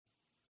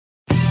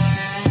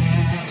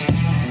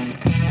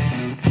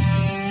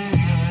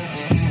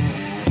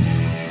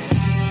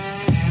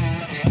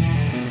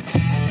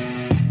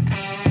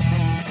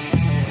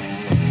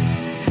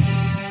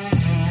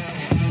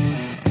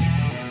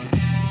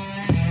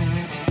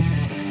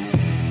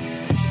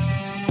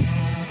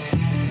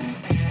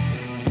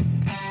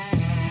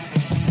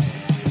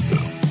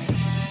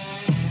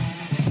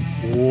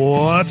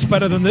What's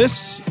better than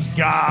this?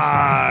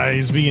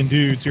 Guys being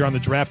dudes here on the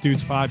Draft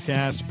Dudes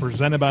podcast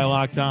presented by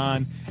Locked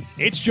On.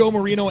 It's Joe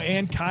Marino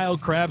and Kyle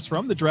Krabs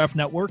from the Draft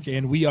Network,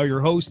 and we are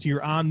your host here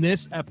on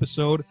this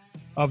episode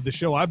of the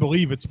show. I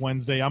believe it's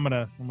Wednesday. I'm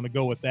gonna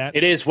go with that.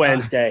 It is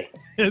Wednesday.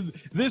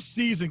 This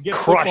season, get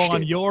football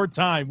on your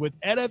time with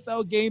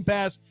NFL Game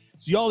Pass.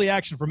 See all the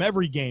action from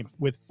every game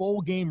with full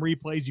game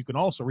replays. You can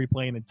also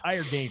replay an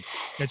entire game.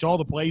 Catch all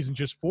the plays in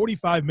just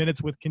 45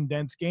 minutes with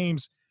condensed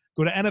games.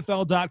 Go to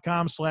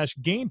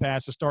NFL.com/Game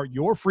Pass to start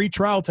your free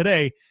trial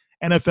today.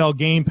 NFL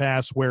Game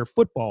Pass, where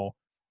football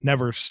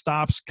never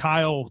stops.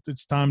 Kyle,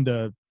 it's time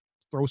to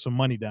throw some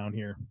money down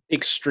here.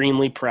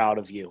 Extremely proud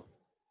of you.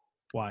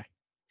 Why?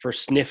 For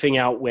sniffing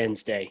out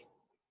Wednesday.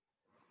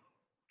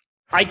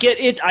 I get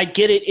it.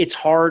 It's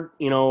hard.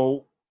 You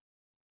know,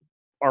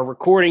 our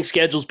recording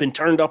schedule's been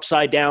turned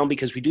upside down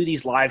because we do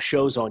these live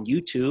shows on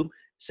YouTube,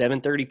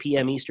 7:30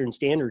 p.m. Eastern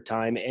Standard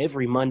Time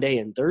every Monday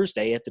and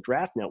Thursday at the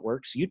Draft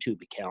Network's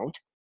YouTube account.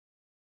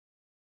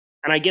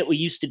 And I get we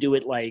used to do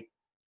it like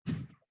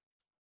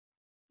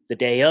the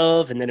day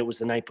of, and then it was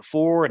the night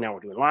before, and now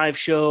we're doing live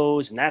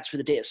shows, and that's for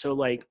the day. So,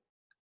 like,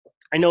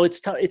 I know it's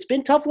tough. It's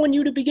been tough on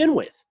you to begin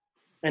with,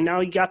 and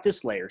now you got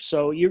this layer.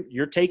 So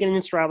you're taking it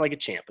in stride like a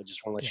champ. I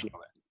just want to let you know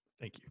that.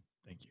 Thank you.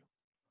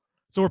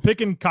 So we're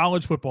picking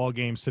college football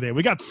games today.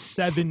 We got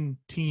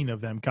 17 of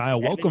them, Kyle.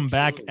 17. Welcome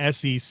back,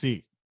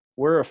 SEC.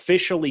 We're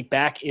officially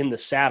back in the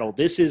saddle.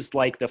 This is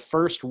like the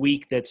first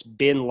week that's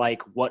been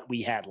like what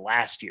we had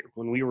last year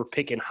when we were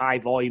picking high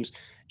volumes.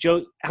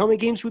 Joe, how many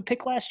games did we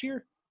pick last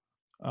year?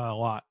 A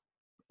lot.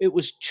 It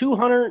was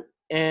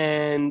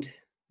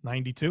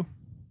 292.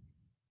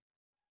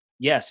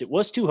 Yes, it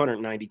was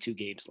 292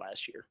 games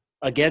last year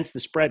against the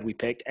spread we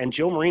picked, and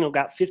Joe Marino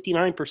got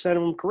 59%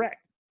 of them correct.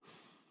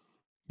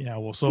 Yeah,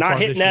 well, so not far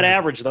hitting that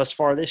average thus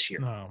far this year.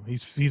 No,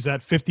 he's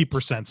at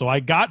 50%. So I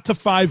got to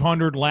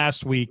 500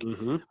 last week.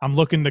 Mm-hmm. I'm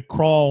looking to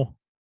crawl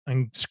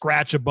and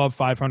scratch above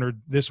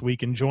 500 this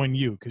week and join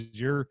you because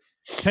you're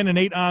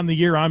 10-8 on the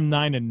year. I'm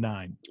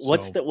 9-9.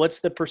 What's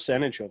the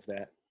percentage of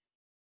that?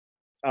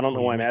 I don't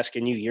know why I'm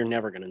asking you. You're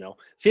never going to know.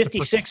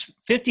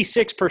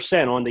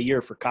 56% on the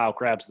year for Kyle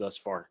Krabs thus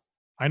far.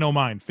 I know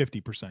mine,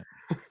 50%.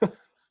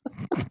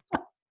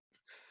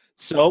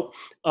 So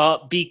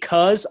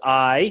because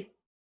I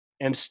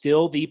am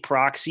still the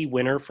proxy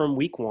winner from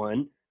week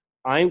one,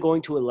 I'm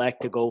going to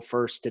elect to go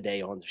first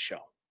today on the show.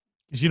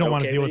 Because you don't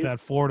want to deal with that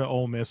Florida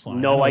Ole Miss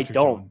line. No, I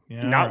don't.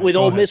 Yeah, not with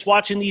Ole Miss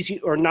watching these,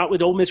 or not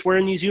with Ole Miss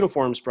wearing these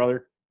uniforms, brother.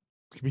 It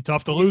could be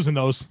tough to lose in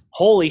those.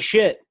 Holy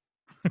shit.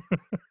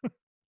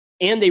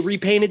 And they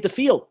repainted the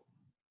field.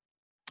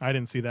 I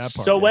didn't see that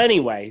part. So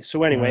anyway,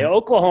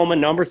 Oklahoma,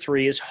 number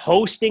 3, is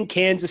hosting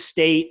Kansas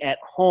State at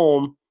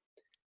home.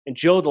 And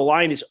Joe, the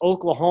line is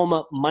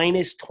Oklahoma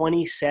minus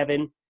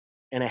 27.5,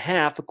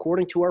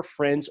 according to our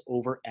friends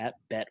over at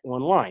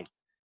BetOnline.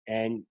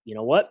 And you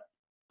know what?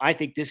 I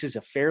think this is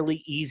a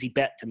fairly easy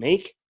bet to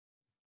make.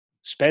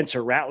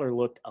 Spencer Rattler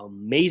looked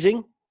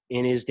amazing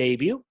in his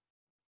debut.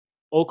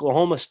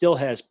 Oklahoma still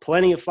has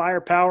plenty of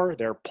firepower.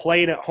 They're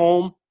playing at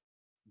home.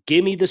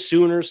 Give me the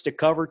Sooners to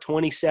cover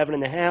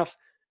 27.5,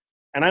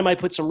 and I might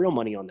put some real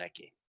money on that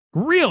game.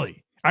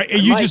 Really?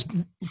 Just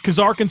because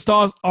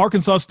Arkansas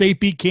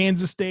State beat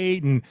Kansas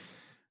State and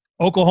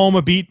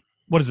Oklahoma beat,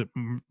 what is it,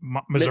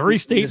 Missouri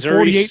State,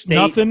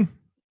 48-0?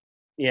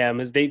 Yeah,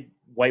 they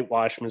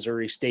whitewashed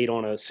Missouri State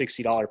on a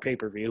 $60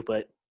 pay-per-view,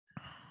 but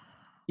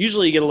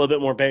usually you get a little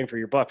bit more bang for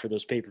your buck for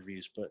those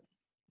pay-per-views. But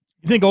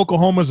you think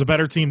Oklahoma's a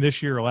better team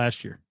this year or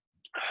last year?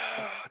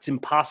 It's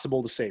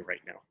impossible to say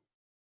right now.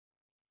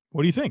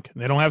 What do you think?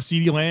 They don't have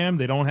CeeDee Lamb.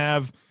 They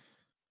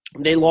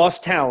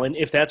lost talent,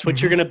 if that's what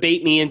you're going to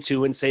bait me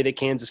into and say that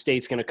Kansas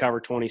State's going to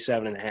cover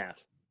 27.5.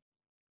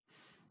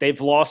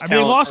 They've lost talent.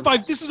 They lost by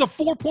 – this is a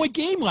 4-point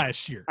game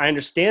last year. I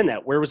understand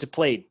that. Where was it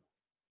played?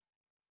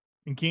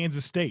 In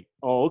Kansas State.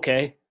 Oh,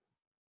 okay.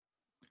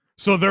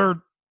 So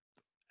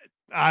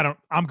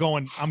I'm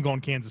going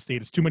Kansas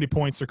State. It's too many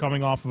points. They're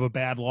coming off of a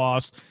bad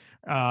loss.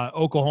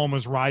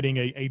 Oklahoma's riding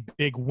a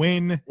big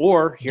win.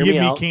 Or give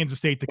me Kansas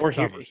State to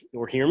cover.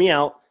 Or hear me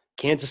out.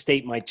 Kansas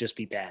State might just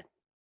be bad.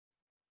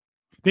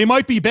 They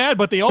might be bad,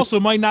 but they also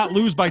might not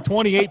lose by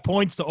 28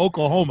 points to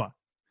Oklahoma.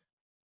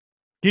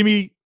 Give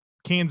me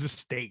Kansas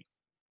State.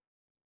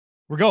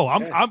 We're going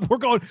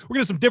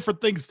to some different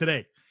things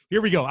today.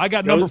 Here we go. I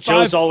got number 5.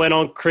 Joe's all in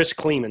on Chris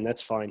Kleeman.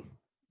 That's fine.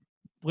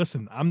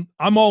 Listen,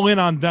 I'm all in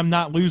on them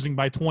not losing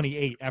by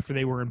 28 after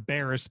they were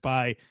embarrassed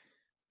by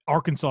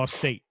Arkansas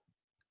State.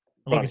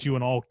 Look at you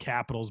in all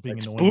capitals being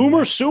annoying.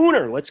 Boomer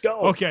Sooner. Let's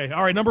go. Okay.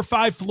 All right. Number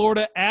 5,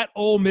 Florida at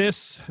Ole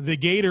Miss. The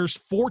Gators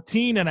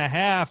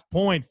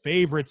 14.5-point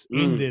favorites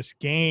in this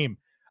game.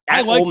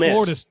 I like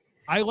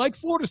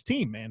Florida's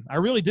team, man. I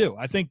really do.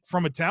 I think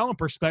from a talent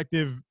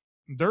perspective,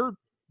 they're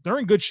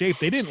in good shape.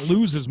 They didn't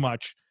lose as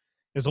much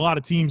as a lot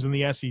of teams in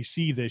the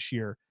SEC this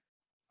year.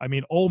 I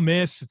mean, Ole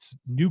Miss, it's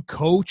new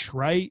coach,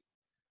 right?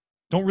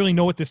 Don't really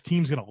know what this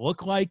team's going to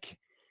look like.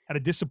 Had a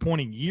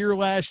disappointing year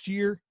last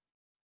year.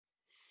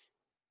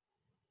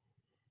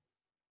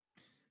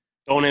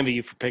 Don't envy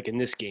you for picking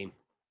this game.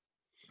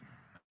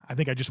 I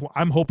think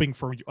I'm hoping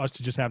for us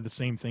to just have the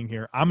same thing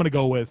here. I'm going to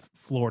go with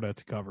Florida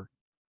to cover.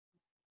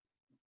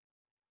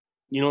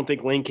 You don't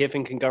think Lane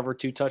Kiffin can cover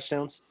 2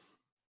 touchdowns?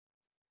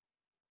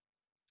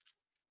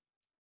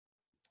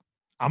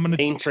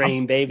 Lane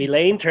train, baby.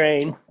 Lane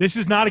train. This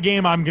is not a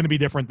game I'm going to be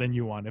different than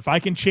you on. If I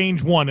can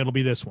change one, it'll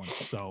be this one.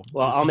 So,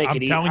 I'm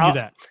telling you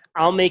that.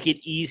 I'll make it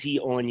easy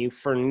on you.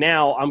 For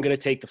now, I'm going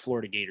to take the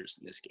Florida Gators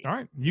in this game. All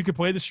right. You could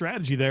play the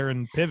strategy there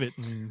and pivot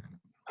and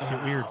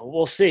get weird.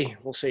 We'll see.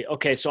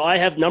 Okay, so I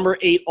have number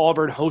 8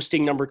 Auburn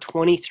hosting number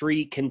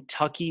 23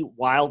 Kentucky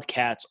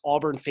Wildcats.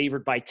 Auburn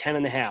favored by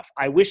 10.5.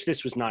 I wish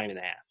this was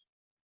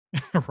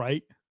 9.5.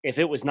 Right? If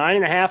it was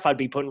 9.5, I'd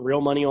be putting real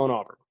money on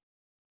Auburn.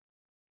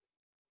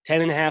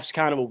 10.5 is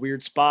kind of a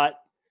weird spot.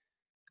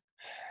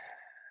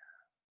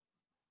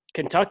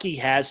 Kentucky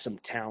has some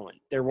talent.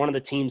 They're one of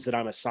the teams that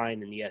I'm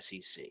assigned in the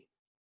SEC.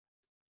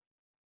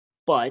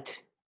 But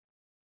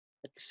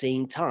at the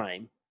same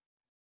time,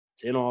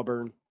 it's in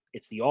Auburn.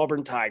 It's the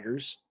Auburn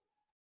Tigers.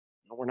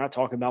 No, we're not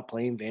talking about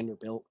playing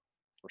Vanderbilt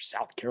or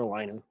South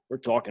Carolina. We're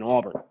talking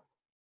Auburn.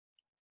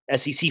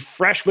 SEC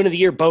Freshman of the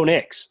Year, Bo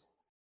Nix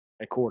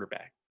at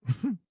quarterback.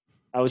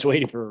 I was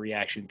waiting for a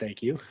reaction.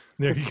 Thank you.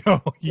 There you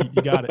go. You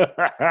got it.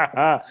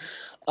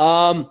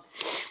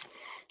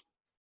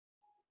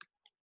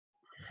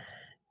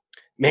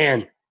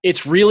 Man,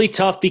 it's really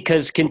tough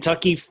because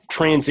Kentucky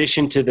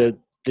transitioned to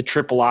the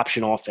triple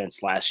option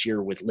offense last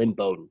year with Lynn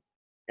Bowden.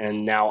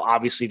 And now,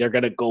 obviously, they're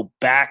going to go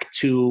back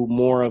to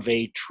more of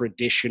a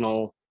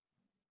traditional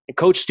 – and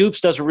Coach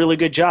Stoops does a really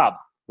good job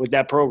with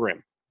that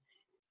program.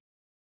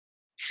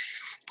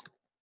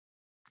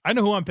 I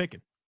know who I'm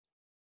picking.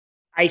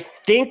 I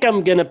think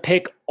I'm going to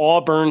pick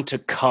Auburn to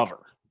cover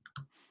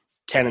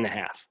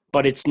 10.5.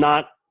 But that's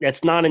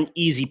not an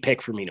easy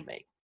pick for me to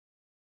make.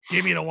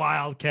 Give me the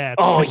Wildcats.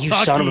 Oh, Kentucky, you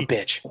son of a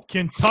bitch.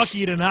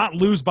 Kentucky to not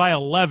lose by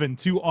 11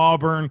 to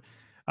Auburn.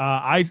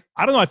 I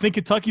don't know. I think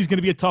Kentucky's going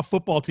to be a tough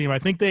football team. I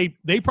think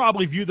they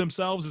probably view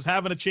themselves as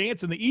having a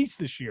chance in the East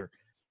this year.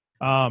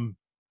 I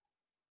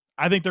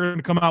think they're going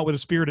to come out with a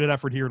spirited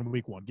effort here in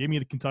week 1. Give me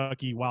the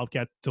Kentucky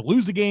Wildcat to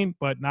lose the game,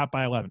 but not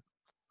by 11.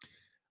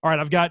 All right,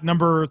 I've got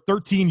number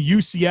 13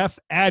 UCF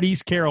at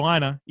East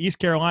Carolina. East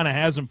Carolina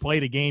hasn't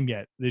played a game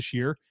yet this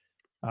year.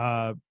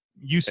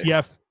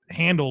 UCF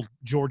handled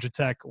Georgia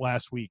Tech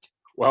last week.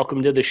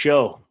 Welcome to the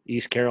show,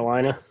 East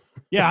Carolina.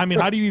 Yeah, I mean,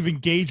 how do you even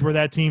gauge where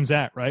that team's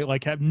at, right?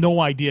 Like, have no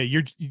idea.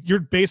 You're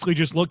basically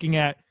just looking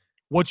at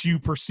what you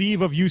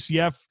perceive of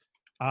UCF,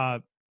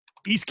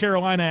 East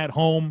Carolina at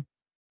home.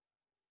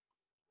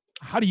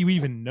 How do you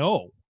even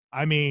know?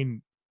 I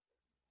mean,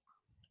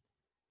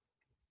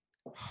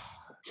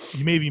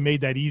 you maybe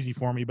made that easy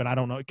for me, but I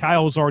don't know.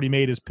 Kyle's already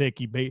made his pick.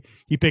 He picked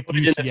Put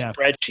UCF. It in the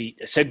spreadsheet.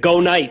 It said go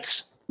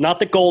Knights, not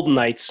the Golden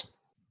Knights.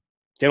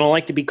 They don't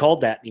like to be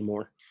called that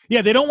anymore.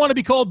 Yeah, they don't want to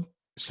be called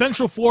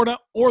Central Florida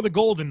or the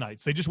Golden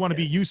Knights. They just want to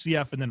be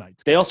UCF and the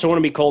Knights. They also want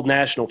to be called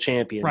national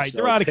champions. Right, so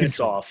they're out of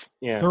control. Off.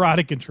 Yeah. They're out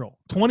of control.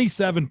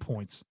 27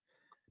 points.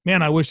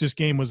 Man, I wish this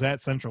game was at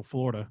Central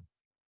Florida.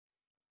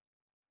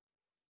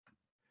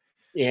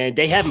 And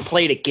they haven't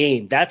played a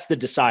game. That's the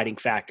deciding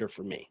factor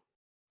for me.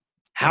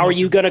 How are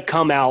you going to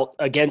come out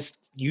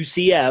against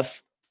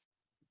UCF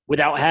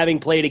without having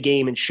played a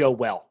game and show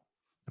well?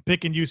 I'm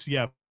picking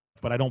UCF,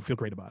 but I don't feel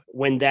great about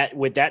it.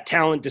 With that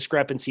talent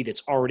discrepancy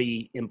that's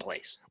already in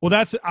place.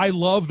 Well, I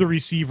love the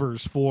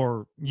receivers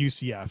for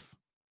UCF.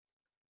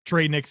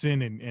 Trey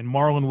Nixon and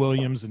Marlon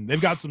Williams, and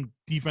they've got some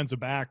defensive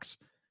backs.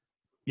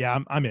 Yeah,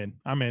 I'm in.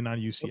 I'm in on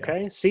UCF.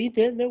 Okay, see,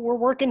 we're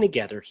working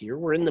together here.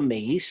 We're in the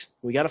maze.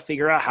 We got to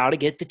figure out how to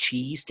get the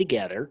cheese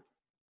together.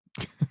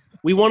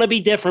 We want to be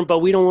different, but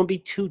we don't want to be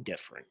too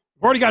different.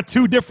 We've already got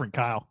 2 different,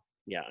 Kyle.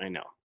 Yeah, I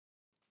know.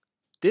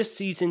 This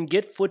season,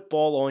 get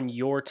football on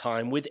your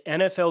time with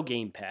NFL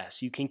Game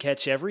Pass. You can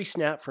catch every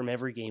snap from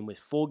every game with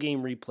full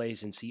game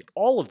replays and see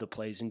all of the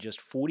plays in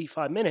just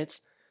 45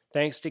 minutes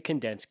thanks to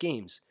condensed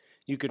games.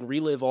 You can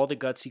relive all the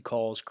gutsy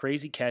calls,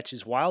 crazy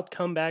catches, wild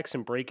comebacks,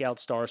 and breakout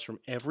stars from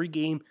every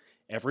game,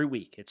 every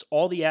week. It's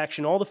all the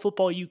action, all the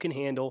football you can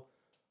handle,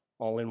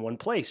 all in one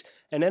place.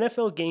 And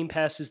NFL Game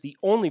Pass is the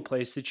only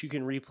place that you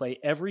can replay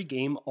every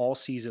game all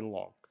season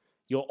long.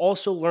 You'll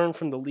also learn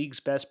from the league's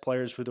best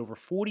players with over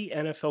 40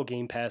 NFL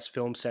Game Pass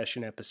film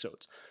session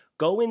episodes.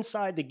 Go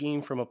inside the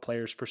game from a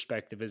player's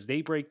perspective as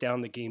they break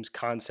down the game's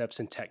concepts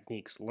and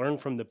techniques. Learn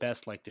from the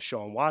best like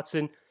Deshaun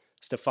Watson,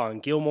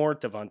 Stephon Gilmore,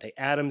 Devontae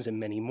Adams, and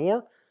many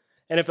more.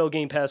 NFL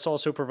Game Pass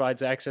also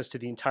provides access to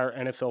the entire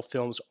NFL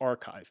Films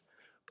archive.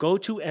 Go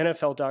to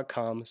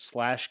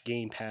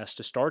NFL.com/Game Pass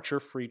to start your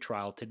free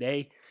trial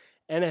today.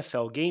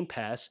 NFL Game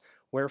Pass,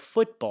 where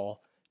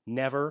football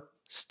never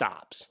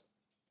stops.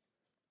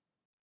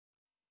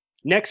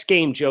 Next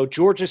game, Joe,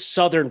 Georgia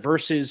Southern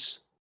versus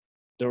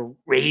the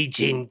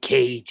Ragin'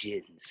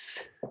 Cajuns.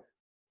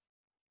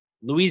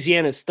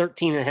 Louisiana's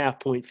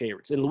 13.5-point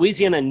favorites. And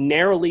Louisiana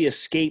narrowly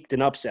escaped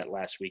an upset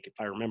last week,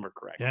 if I remember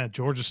correctly. Yeah,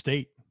 Georgia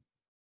State.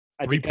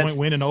 3-point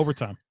win in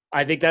overtime.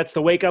 I think that's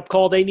the wake-up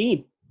call they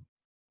need.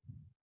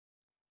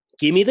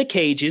 Give me the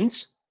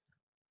Cajuns.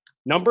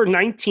 number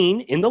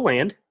 19 in the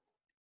land,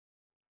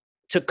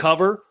 to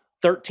cover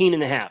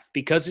 13.5.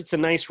 Because it's a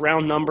nice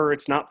round number,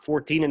 it's not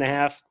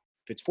 14.5. If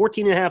it's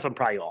 14.5, I'm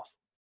probably off.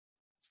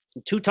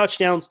 2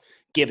 touchdowns,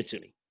 give it to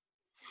me.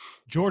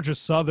 Georgia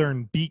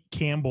Southern beat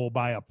Campbell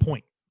by a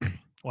point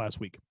last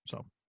week.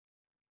 So,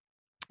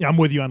 yeah, I'm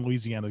with you on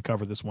Louisiana to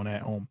cover this one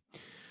at home.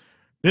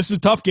 This is a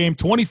tough game.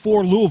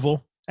 24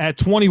 Louisville at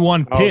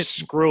 21 Pitt. Oh,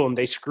 screw them.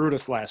 They screwed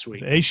us last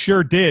week. They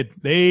sure did.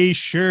 They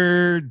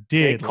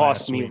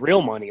cost me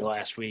real money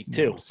last week,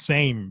 too.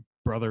 Same,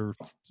 brother.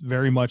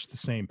 Very much the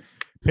same.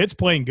 Pitt's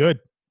playing good.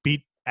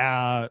 Beat,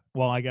 I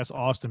guess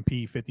Austin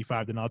Peay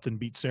 55-0.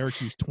 Beat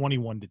Syracuse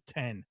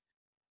 21-10.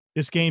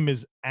 This game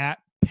is at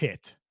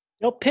Pitt.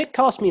 No, Pitt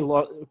cost me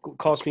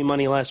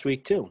money last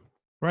week, too.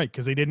 Right,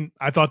 because they didn't.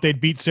 I thought they'd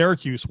beat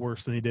Syracuse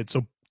worse than they did.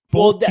 So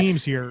both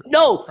teams here.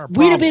 No,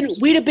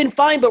 we'd have been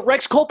fine. But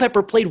Rex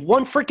Culpepper played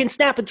one freaking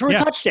snap and threw a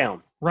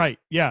touchdown. Right.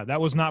 Yeah, that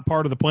was not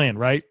part of the plan.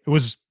 Right. It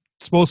was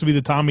supposed to be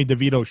the Tommy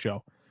DeVito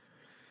show.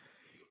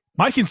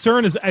 My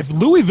concern is if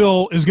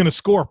Louisville is going to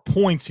score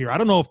points here. I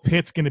don't know if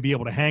Pitt's going to be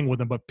able to hang with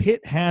them, but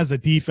Pitt has a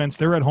defense.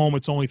 They're at home.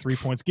 It's only 3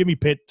 points. Give me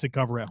Pitt to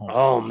cover at home.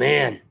 Oh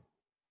man.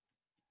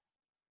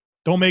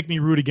 Don't make me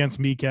root against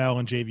Mikal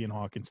and Javian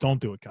Hawkins.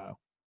 Don't do it, Kyle.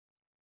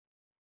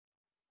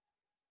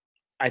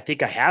 I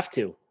think I have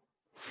to.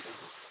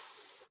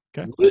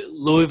 Okay.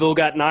 Louisville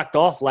got knocked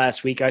off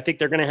last week. I think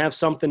they're going to have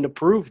something to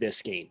prove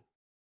this game.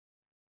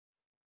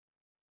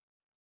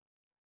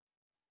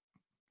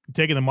 You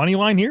taking the money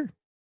line here?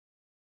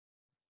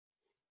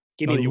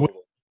 Give me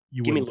Louisville.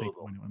 You wouldn't take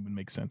the money line. Would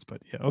make sense,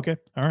 but yeah. Okay.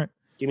 All right.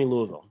 Give me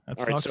Louisville. That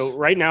All sucks. right. So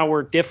right now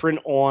we're different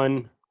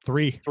on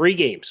three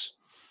games.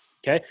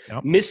 Okay.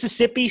 Yep.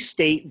 Mississippi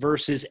State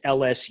versus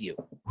LSU.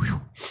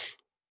 Whew.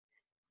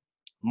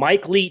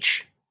 Mike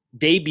Leach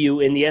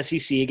debut in the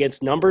SEC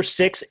against number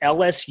 6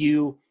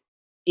 LSU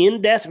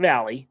in Death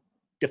Valley,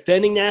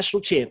 defending national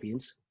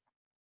champions.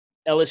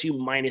 LSU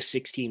minus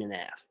 16.5.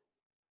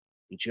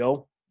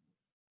 Joe,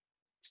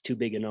 it's too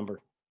big a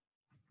number.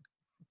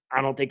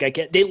 I don't think I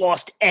can. They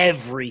lost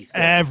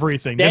everything.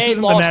 Everything. This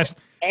lost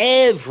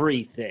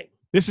everything.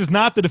 This is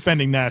not the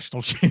defending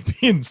national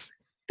champions.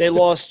 They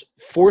lost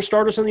 4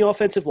 starters on the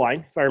offensive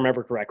line, if I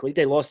remember correctly.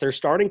 They lost their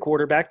starting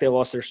quarterback. They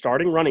lost their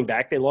starting running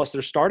back. They lost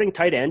their starting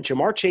tight end.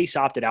 Jamar Chase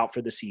opted out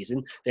for the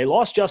season. They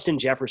lost Justin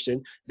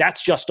Jefferson.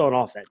 That's just on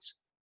offense.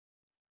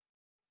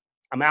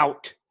 I'm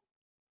out.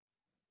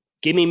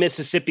 Give me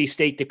Mississippi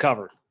State to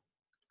cover.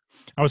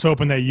 I was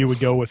hoping that you would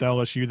go with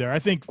LSU there. I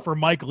think for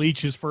Mike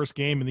Leach's first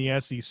game in the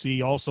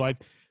SEC, also,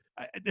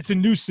 it's a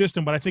new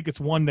system, but I think it's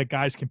one that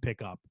guys can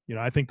pick up. You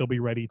know, I think they'll be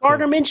ready.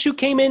 Gardner Minshew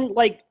came in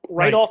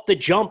right off the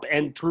jump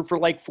and threw for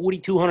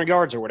 4,200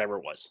 yards or whatever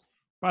it was.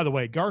 By the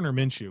way, Gardner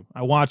Minshew,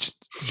 I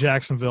watched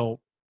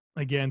Jacksonville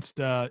against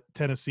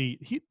Tennessee.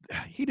 He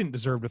didn't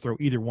deserve to throw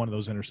either one of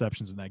those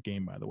interceptions in that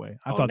game, by the way.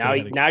 I thought now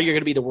you're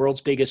going to be the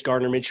world's biggest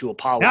Gardner Minshew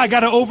apologist. Yeah, I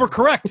got to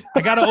overcorrect.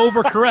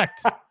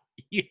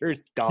 You're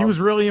dumb. He was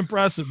really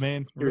impressive,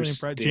 man. Really impressive.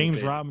 Stupid.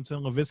 James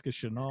Robinson, Laviska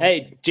Shenault.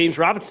 Hey, James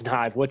Robinson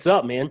Hive, what's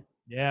up, man?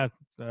 Yeah.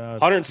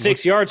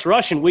 106 yards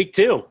rushing week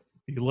 2.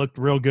 He looked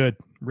real good.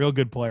 Real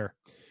good player.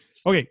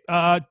 Okay,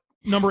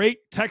 number 8,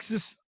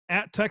 Texas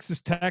at Texas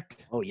Tech.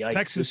 Oh,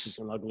 yikes. This is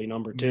an ugly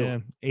number,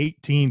 too. Yeah,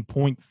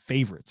 18-point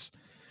favorites.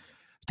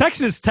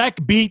 Texas Tech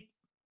beat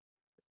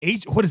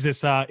what is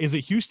this? Is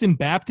it Houston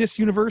Baptist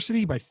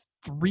University by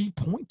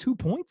 3.2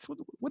 points?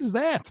 What is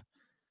that?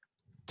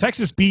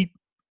 Texas beat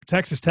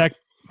Texas Tech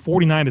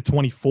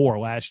 49-24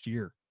 last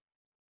year.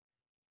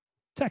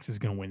 Texas is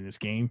going to win this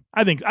game.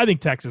 I think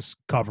Texas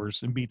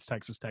covers and beats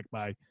Texas Tech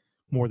by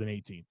more than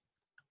 18.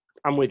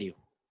 I'm with you.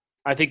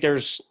 I think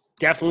there's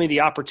definitely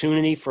the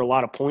opportunity for a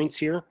lot of points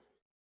here,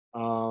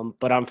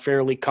 but I'm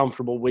fairly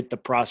comfortable with the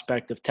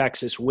prospect of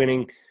Texas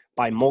winning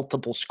by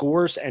multiple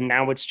scores, and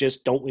now it's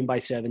just don't win by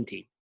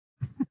 17.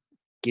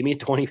 Give me a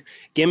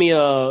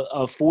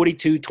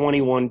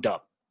 42-21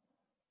 dub.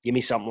 Give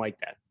me something like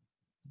that.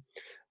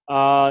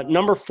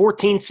 Number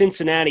 14,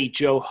 Cincinnati,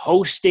 Joe,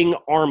 hosting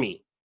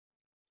Army.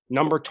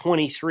 Number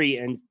 23,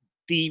 and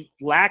the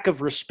lack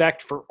of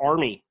respect for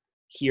Army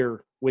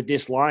here with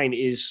this line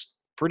is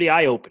pretty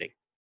eye-opening.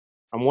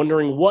 I'm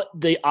wondering what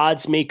the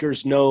odds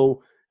makers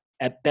know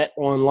at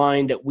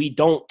BetOnline that we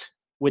don't,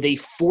 with a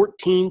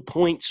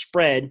 14-point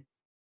spread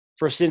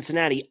for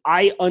Cincinnati.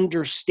 I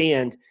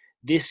understand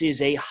this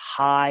is a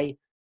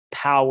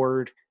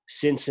high-powered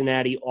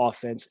Cincinnati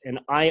offense, and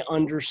I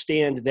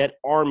understand that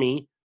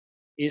Army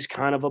is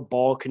kind of a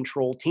ball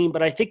control team,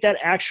 but I think that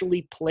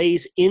actually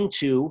plays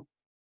into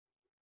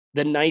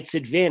the Knights'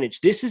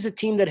 advantage. This is a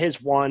team that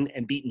has won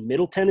and beaten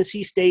Middle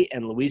Tennessee State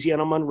and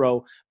Louisiana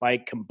Monroe by a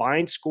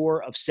combined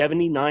score of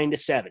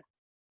 79-7.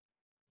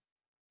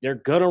 They're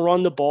going to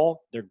run the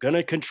ball. They're going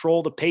to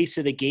control the pace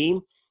of the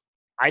game.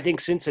 I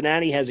think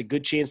Cincinnati has a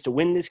good chance to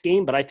win this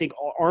game, but I think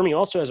Army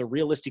also has a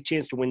realistic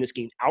chance to win this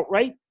game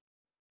outright.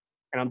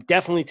 And I'm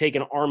definitely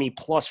taking Army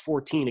plus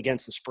 14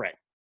 against the spread.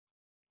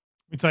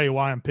 Let me tell you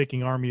why I'm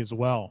picking Army as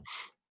well.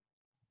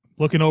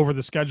 Looking over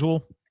the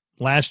schedule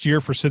last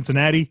year for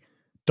Cincinnati,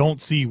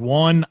 don't see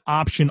one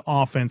option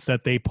offense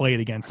that they played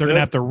against. They're going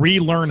to have to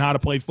relearn how to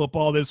play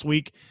football this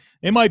week.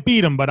 They might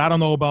beat them, but I don't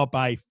know about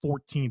by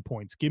 14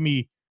 points. Give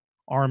me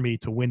Army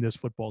to win this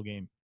football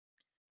game.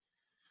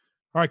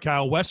 All right,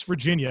 Kyle, West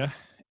Virginia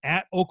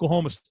at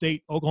Oklahoma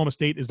State. Oklahoma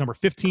State is number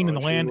 15 in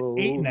the land,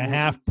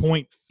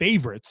 8.5-point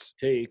favorites.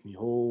 Take me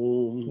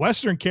home.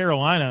 Western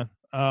Carolina,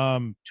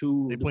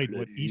 they played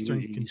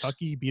Eastern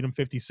Kentucky, beat them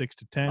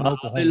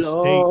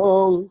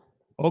 56-10.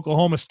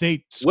 Oklahoma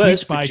State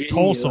squeaked by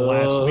Tulsa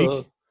last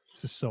week.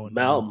 This is so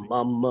annoying.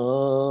 Mama.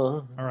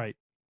 All right.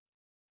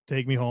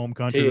 Take me home,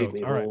 country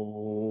roads. All right.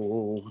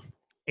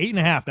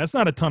 8.5. That's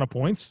not a ton of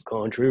points.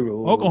 Country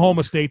roads.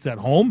 Oklahoma State's at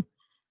home.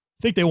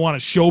 I think they want to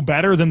show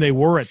better than they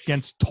were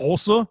against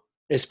Tulsa.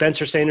 Is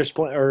Spencer Sanders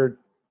playing?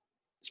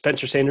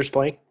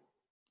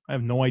 I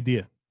have no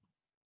idea.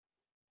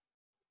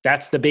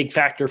 That's the big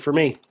factor for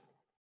me.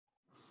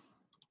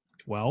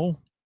 Well,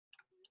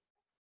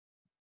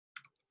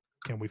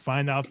 can we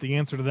find out the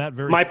answer to that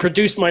my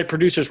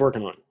producer's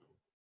working on it.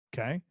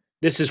 Okay.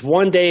 This is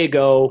one day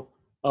ago.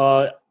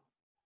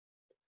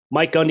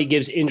 Mike Gundy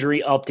gives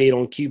injury update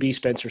on QB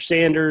Spencer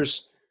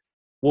Sanders.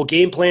 We'll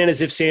game plan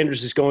as if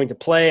Sanders is going to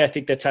play. I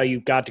think that's how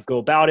you've got to go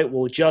about it.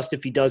 We'll adjust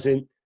if he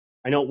doesn't.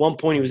 I know at one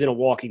point he was in a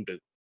walking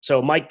boot.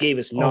 So Mike gave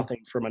us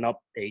nothing from an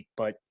update,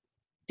 but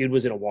dude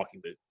was in a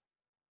walking boot.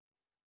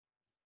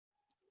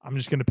 I'm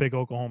just going to pick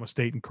Oklahoma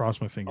State and cross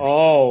my fingers.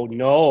 Oh,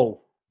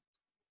 no.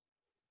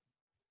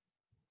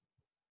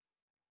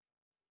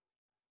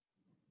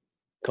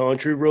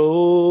 Country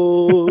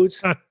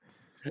roads,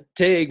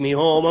 take me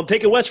home. I'm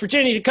picking West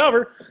Virginia to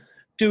cover.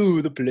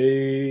 To the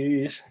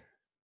place.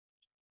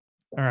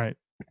 All right.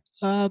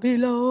 I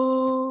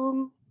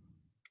belong.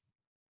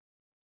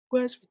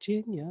 West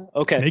Virginia.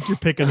 Okay. Make your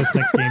pick in this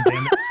next game,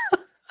 damn it.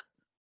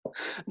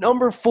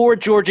 Number 4,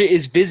 Georgia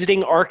is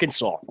visiting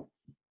Arkansas.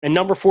 And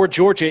number 4,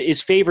 Georgia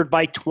is favored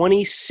by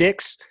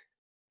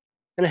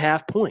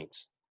 26.5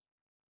 points.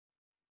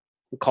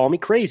 Call me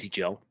crazy,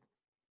 Joe.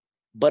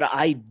 But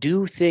I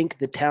do think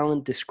the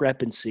talent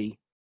discrepancy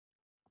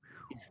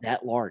is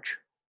that large.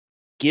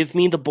 Give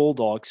me the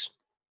Bulldogs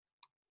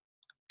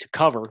to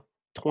cover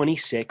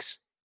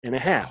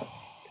 26.5.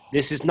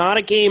 This is not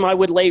a game I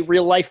would lay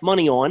real life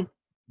money on,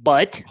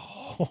 but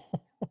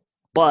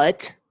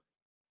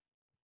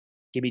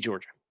give me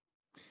Georgia.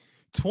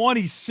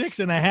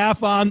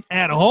 26.5 on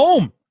at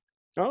home.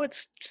 Oh,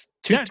 it's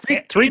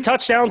three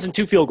touchdowns and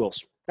 2 field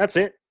goals. That's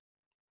it.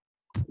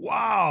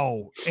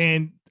 Wow.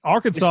 And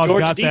Arkansas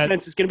got that.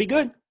 Defense is going to be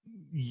good.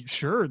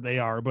 Sure, they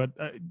are, but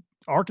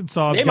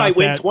Arkansas. They might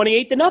win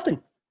 28-0.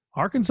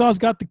 Arkansas's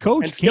got the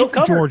coach. And still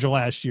came from Georgia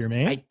last year,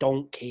 man. I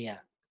don't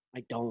care.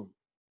 I don't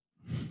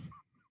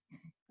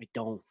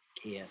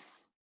care.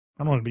 I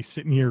don't want to be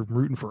sitting here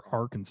rooting for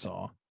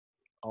Arkansas.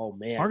 Oh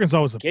man,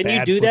 Arkansas was a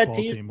bad football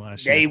team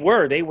last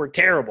year. They were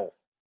terrible.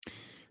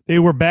 They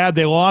were bad.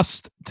 They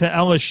lost to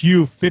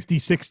LSU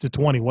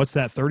 56-20. What's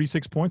that?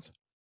 36 points?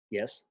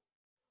 Yes.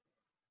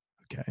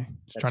 Okay.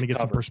 Just trying to get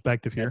some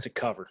perspective here. That's a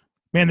cover.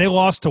 Man, they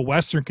lost to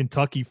Western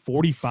Kentucky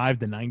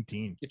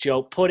 45-19.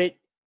 Joe, put it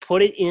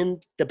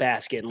in the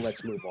basket and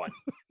let's move on.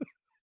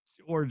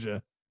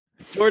 Georgia,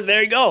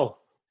 there you go.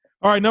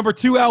 All right, number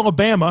 2,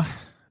 Alabama.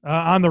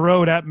 On the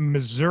road at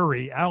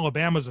Missouri.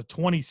 Alabama's a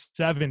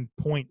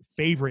 27-point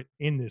favorite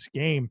in this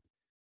game.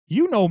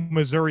 You know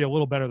Missouri a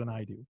little better than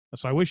I do,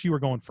 so I wish you were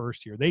going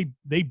first here.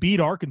 They beat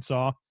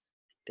Arkansas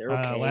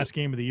last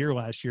game of the year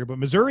last year, but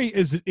Missouri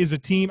is a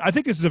team. I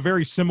think this is a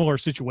very similar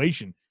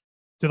situation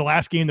to the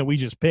last game that we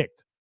just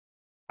picked.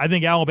 I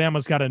think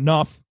Alabama's got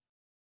enough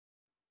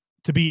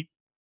to beat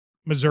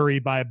Missouri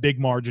by a big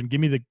margin. Give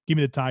me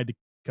the Tide to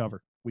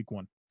cover week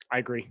 1. I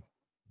agree.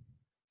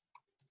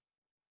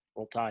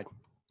 Roll Tide.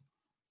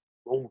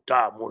 Roll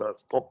Tide, mother.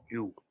 Fuck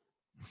you.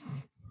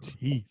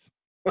 Jeez.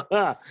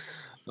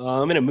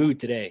 I'm in a mood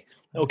today.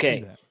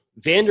 Okay.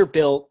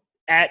 Vanderbilt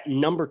at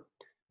number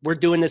 – we're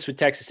doing this with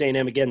Texas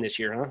A&M again this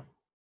year,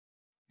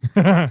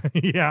 huh?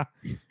 Yeah,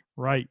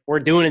 right. We're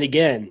doing it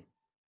again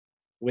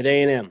with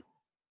A&M.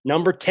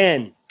 Number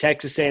 10,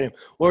 Texas A&M.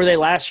 What were they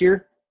last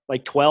year?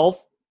 Like 12?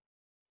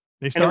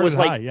 They started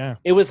high, yeah.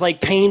 It was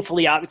like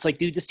painfully obvious. It's like,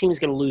 dude, this team is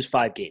going to lose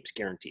 5 games,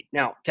 guaranteed.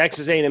 Now,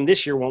 Texas A&M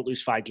this year won't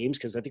lose 5 games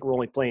because I think we're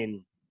only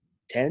playing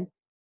 10.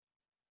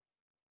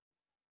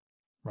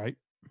 Right.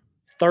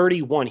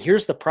 31.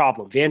 Here's the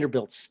problem.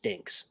 Vanderbilt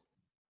stinks.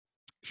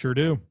 Sure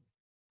do.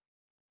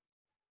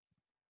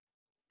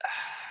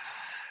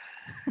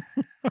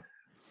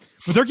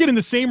 But they're getting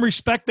the same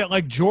respect that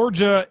like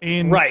Georgia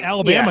and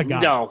Alabama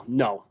got.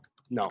 No.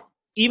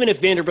 Even if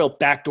Vanderbilt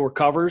backdoor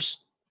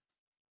covers,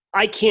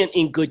 I can't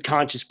in good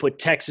conscience put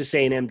Texas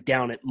A&M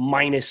down at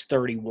minus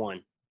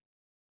 31.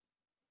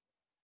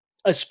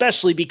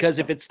 Especially because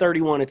if it's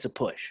 31, it's a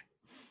push.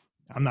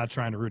 I'm not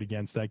trying to root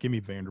against that. Give me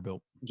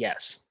Vanderbilt.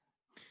 Yes.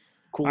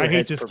 I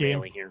hate this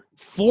game here.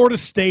 Florida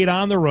State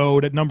on the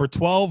road at number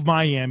 12,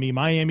 Miami.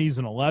 Miami's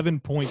an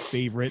 11-point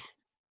favorite.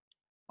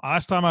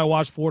 Last time I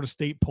watched Florida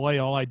State play,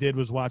 all I did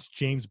was watch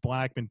James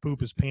Blackman poop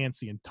his pants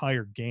the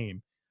entire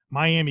game.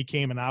 Miami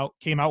came out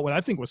with,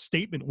 I think, was a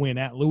statement win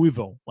at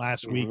Louisville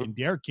last week, and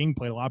Derek King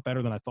played a lot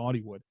better than I thought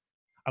he would.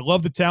 I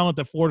love the talent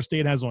that Florida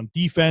State has on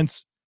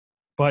defense,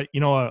 but,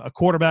 a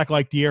quarterback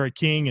like Derek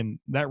King and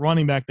that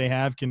running back they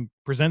have can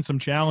present some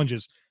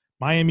challenges.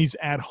 Miami's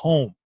at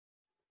home.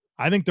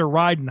 I think they're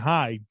riding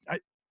high.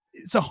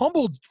 It's a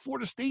humbled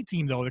Florida State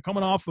team, though. They're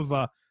coming off of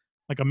a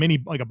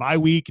bye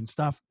week and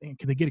stuff. Man,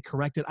 can they get it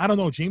corrected? I don't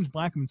know. James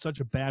Blackman's such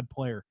a bad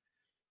player.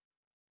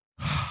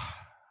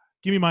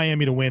 Give me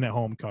Miami to win at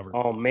home cover.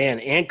 Oh, man.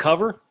 And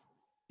cover?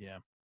 Yeah.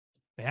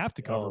 They have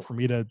to cover for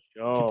me to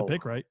get the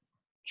pick right.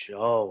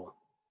 Joe.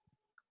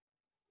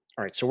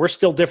 All right, so we're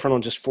still different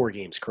on just 4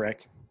 games,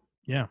 correct?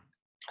 Yeah.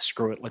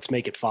 Screw it. Let's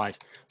make it 5.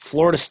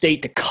 Florida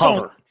State to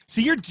cover.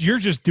 See, you're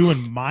just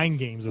doing mind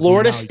games.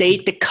 Florida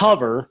State to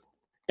cover,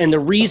 and the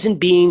reason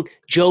being,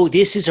 Joe,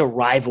 this is a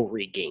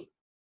rivalry game.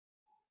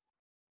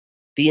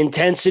 The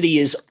intensity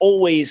is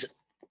always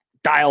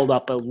dialed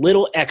up a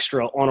little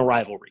extra on a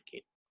rivalry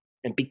game.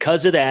 And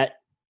because of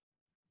that,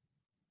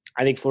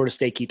 I think Florida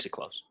State keeps it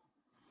close.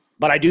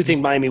 But I do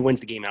think Miami wins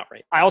the game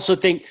outright. I also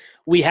think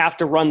we have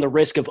to run the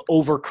risk of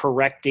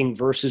overcorrecting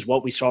versus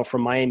what we saw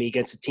from Miami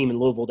against a team in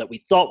Louisville that we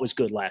thought was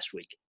good last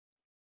week.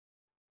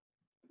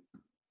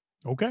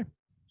 Okay.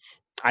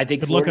 I think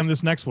good luck on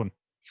this next one.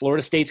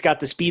 Florida State's got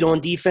the speed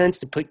on defense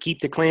to keep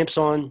the clamps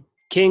on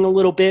King a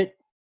little bit,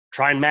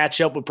 try and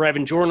match up with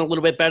Brevin Jordan a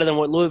little bit better than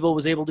what Louisville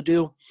was able to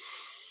do.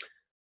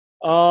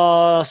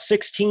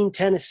 16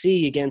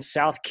 Tennessee against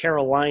South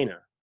Carolina.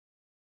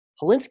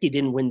 Polinsky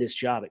didn't win this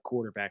job at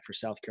quarterback for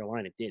South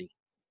Carolina, did he?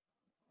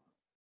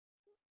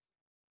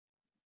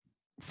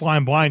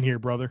 Flying blind here,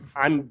 brother.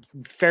 I'm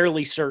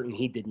fairly certain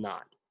he did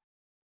not.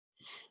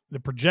 The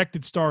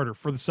projected starter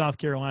for the South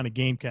Carolina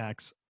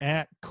Gamecocks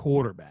at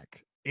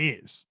quarterback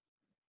is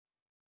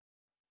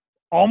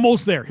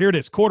almost there. Here it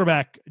is.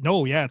 Quarterback.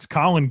 No, yeah, it's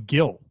Colin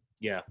Gill.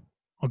 Yeah.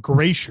 A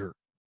gray shirt.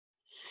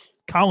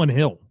 Colin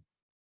Hill.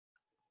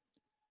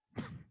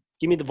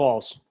 Give me the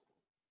Vols.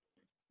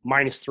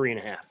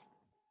 -3.5.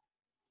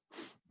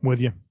 With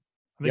you.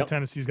 I think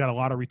Tennessee's got a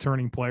lot of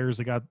returning players.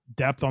 They got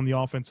depth on the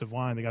offensive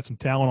line. They got some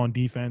talent on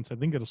defense. I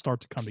think it'll start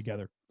to come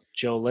together.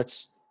 Joe,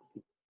 let's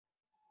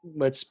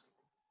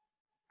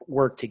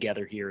work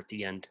together here at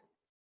the end.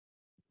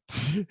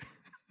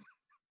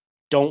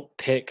 Don't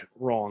pick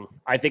wrong.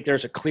 I think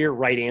there's a clear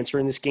right answer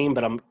in this game,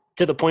 but I'm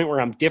to the point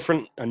where I'm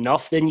different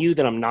enough than you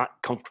that I'm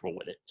not comfortable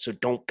with it. So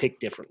don't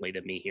pick differently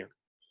than me here.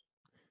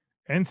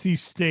 NC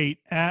State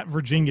at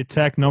Virginia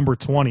Tech, number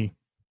 20.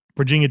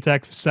 Virginia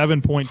Tech,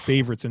 7-point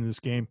favorites in this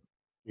game.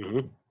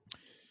 Mm-hmm.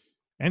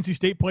 NC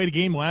State played a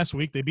game last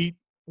week. They beat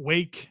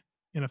Wake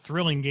in a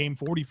thrilling game,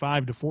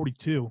 45-42.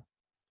 This will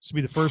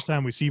be the first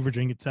time we see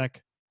Virginia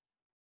Tech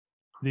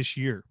this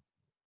year.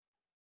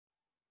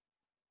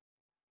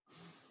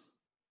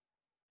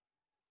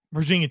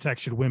 Virginia Tech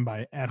should win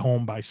at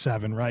home by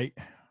 7, right?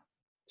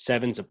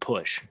 7's a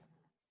push.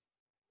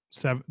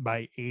 7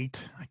 by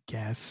 8, I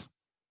guess.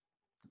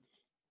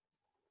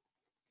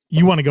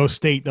 You want to go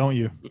State, don't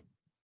you?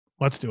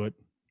 Let's do it.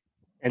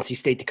 NC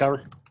State to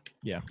cover?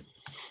 Yeah.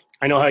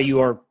 I know how you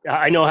are.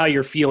 I know how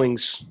your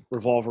feelings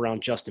revolve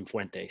around Justin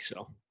Fuente,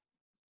 so.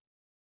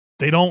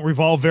 They don't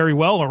revolve very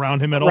well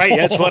around him at all. Right,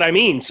 that's what I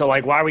mean. So, why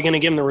are we going to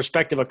give him the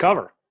respect of a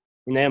cover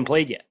when they haven't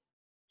played yet?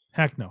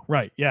 Heck no.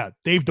 Right, yeah.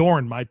 Dave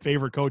Doran, my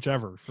favorite coach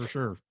ever, for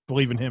sure.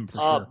 Believe in him, for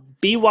sure.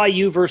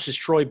 BYU versus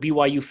Troy.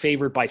 BYU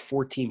favored by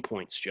 14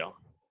 points, Joe.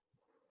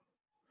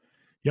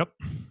 Yep.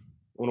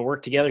 Want to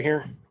work together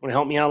here? Want to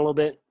help me out a little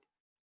bit?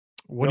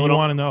 What do you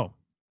want to know?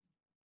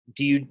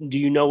 Do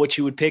you know what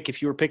you would pick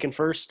if you were picking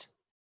first?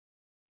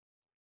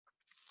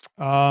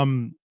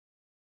 No,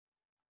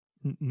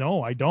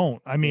 I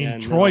don't. I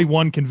mean, Troy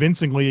won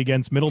convincingly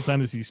against Middle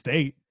Tennessee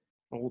State.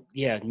 Well,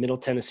 yeah, Middle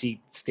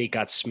Tennessee State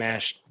got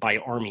smashed by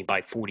Army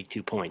by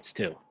 42 points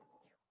too.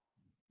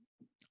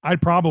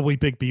 I'd probably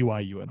pick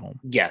BYU at home.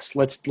 Yes,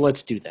 let's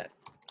do that.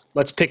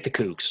 Let's pick the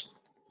Cougs.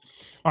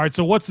 All right,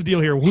 so what's the deal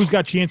here? Who's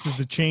got chances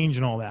to change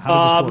and all that? How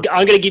does this work?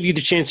 I'm going to give you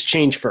the chance to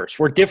change first.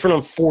 We're different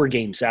on 4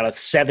 games out of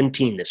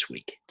 17 this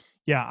week.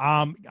 Yeah,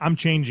 I'm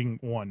changing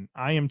one.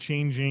 I am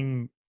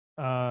changing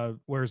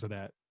where is it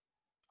at?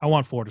 I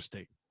want Florida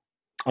State.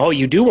 Oh,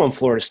 you do want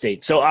Florida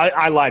State. So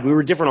I lied. We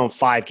were different on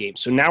 5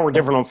 games. So now we're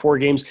different on 4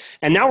 games.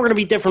 And now we're going to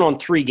be different on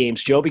 3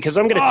 games, Joe, because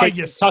I'm going to take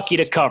Kentucky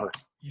to cover.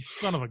 You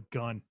son of a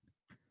gun.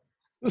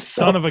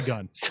 Son of a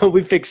gun. So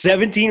we picked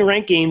 17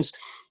 ranked games.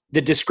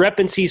 The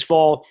discrepancies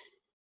fall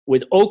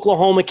with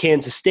Oklahoma,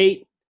 Kansas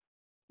State,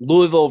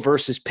 Louisville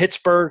versus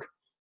Pittsburgh,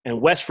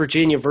 and West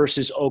Virginia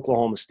versus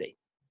Oklahoma State.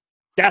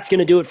 That's going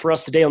to do it for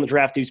us today on the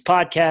Draft Dudes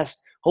podcast.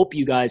 Hope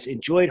you guys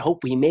enjoyed.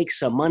 Hope we make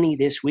some money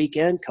this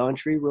weekend.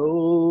 Country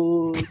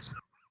roads,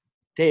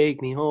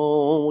 take me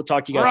home. We'll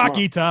talk to you guys tomorrow.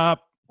 Rocky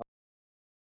Top.